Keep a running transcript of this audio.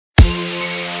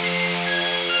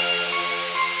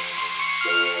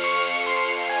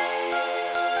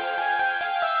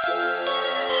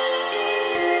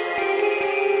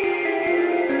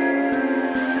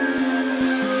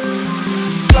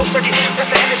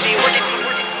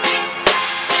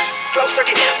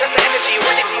circuit, that's the energy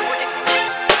working.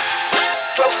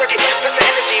 Flow circuit, that's the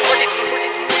energy working.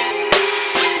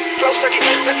 Flow circuit,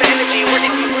 that's the energy working.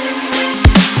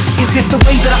 Is it the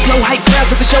way that I flow hype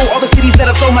crowds at the show? All the cities that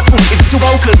I've sold my tune. Is it too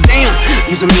old? Cause damn,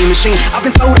 use a mean machine. I've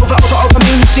been told over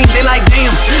mean machine. They like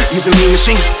damn, use a mean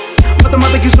machine.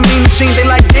 Mother, use a mean machine. They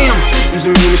like damn, use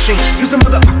a mean machine. Use a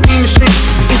mean machine.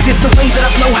 Is it the way that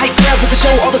I flow hype crowds at the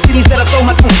show? All the cities that I've sold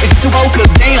my tune. Is it too old? Cause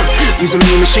damn, use a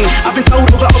mean machine. I've been told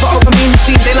over mean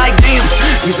machine. They like damn,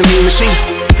 use a mean machine.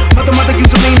 Mother, use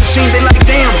a mean machine. They like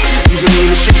damn, use a mean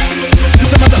machine.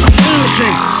 Use a mean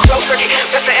machine. Flow circuit,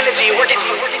 that's the energy working.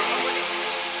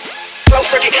 Flow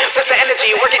circuit, that's the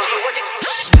energy working.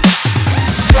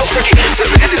 Flow circuit, that's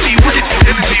the energy working.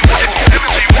 Energy working,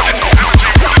 energy working,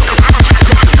 energy working.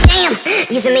 Damn,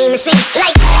 use a mean machine.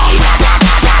 Like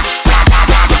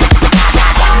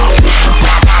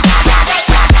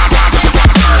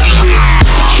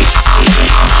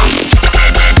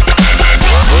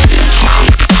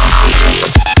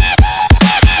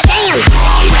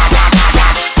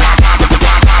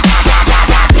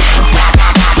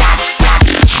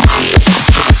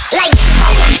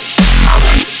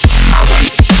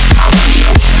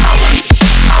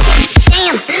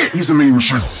use a mean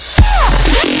machine.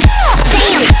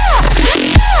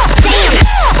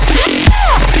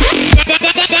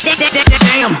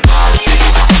 damn.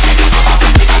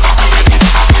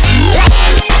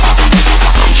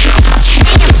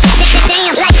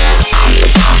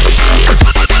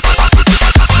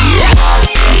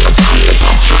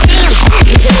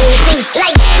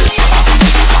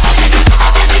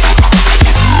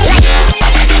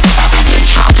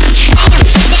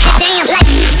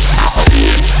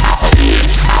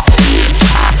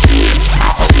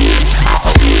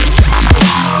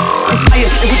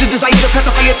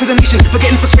 To the nation,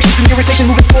 forgetting frustrations and irritation,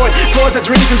 moving forward towards our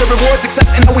dreams and the rewards, success,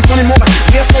 and always wanting more.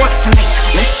 Therefore, tonight,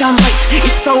 let's shine light.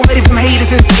 It's already from haters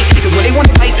in sight, because when they want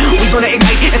to fight, we gonna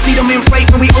ignite and see them in flight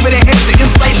when we over their heads in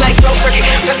flight like flow circuit.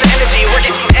 That's the energy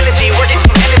working, energy working,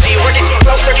 energy working.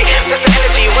 Flow circuit, that's the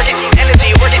energy working, energy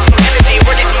working, energy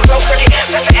working. Flow circuit,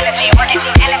 that's the energy working,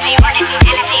 energy working,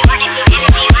 energy working,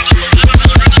 energy working, energy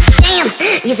working. Damn,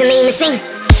 use a mean machine.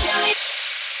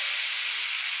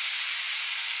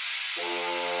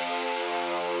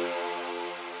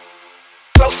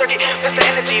 Flow circuit, that's the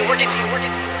energy working.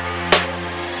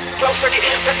 Flow circuit,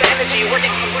 that's the energy working.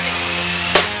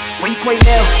 Wake right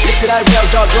now, lifted eyebrows,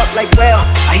 jaw drop like wow.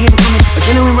 I hear them coming,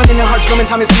 adrenaline running, their hearts drumming,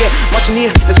 time is here. Watching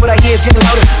near, that's what I hear, it's getting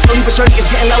louder. Slowly but surely,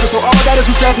 it's getting louder. So all that is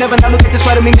who serve never now look at this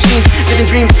fight of mean machines. Living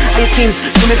dreams, higher schemes,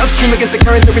 swimming upstream against the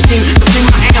current of regime. Supreme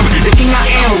I am, the king I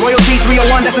am. Royalty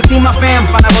 301, that's a team I fam.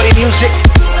 Find out about their music,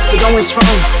 still going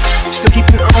strong, still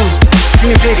keeping on.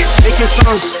 Dreaming big, making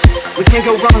songs, we can't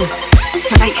go wrong.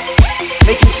 Tonight,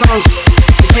 making songs,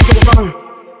 we can't go wrong.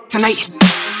 Tonight.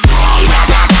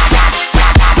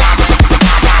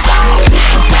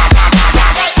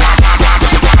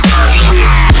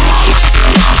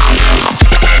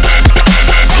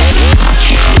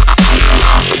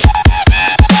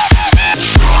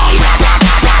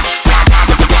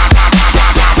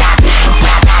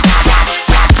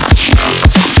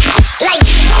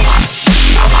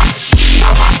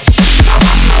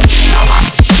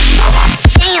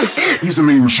 Use a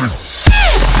mean machine.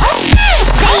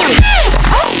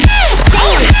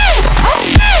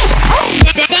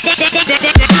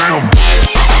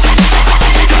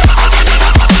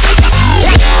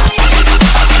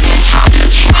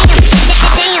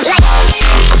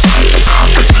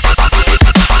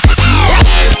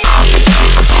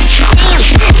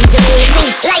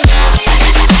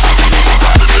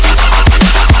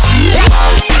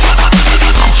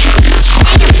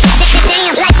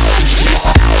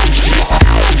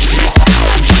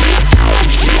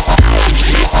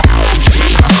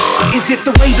 Is it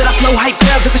the way that I flow hype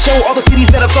crowds at the show? All the cities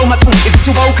that I've sold my tune. Is it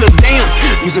too old? Cause damn,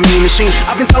 use a mean machine.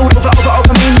 I've been told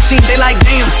over mean machine. They like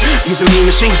damn, use a mean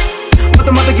machine.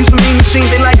 Mother, use a mean machine.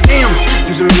 They like damn,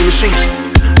 use a mean machine.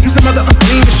 Use a mean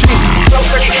machine. Flow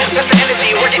circuit, that's the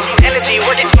energy working, energy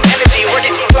working, energy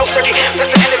working. Flow circuit, that's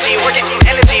the energy working,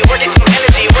 energy working,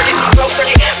 energy working. Flow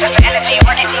circuit, that's the energy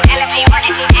working, energy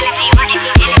working, energy working,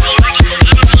 energy working,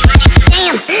 energy working.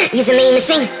 Damn, use a mean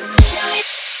machine.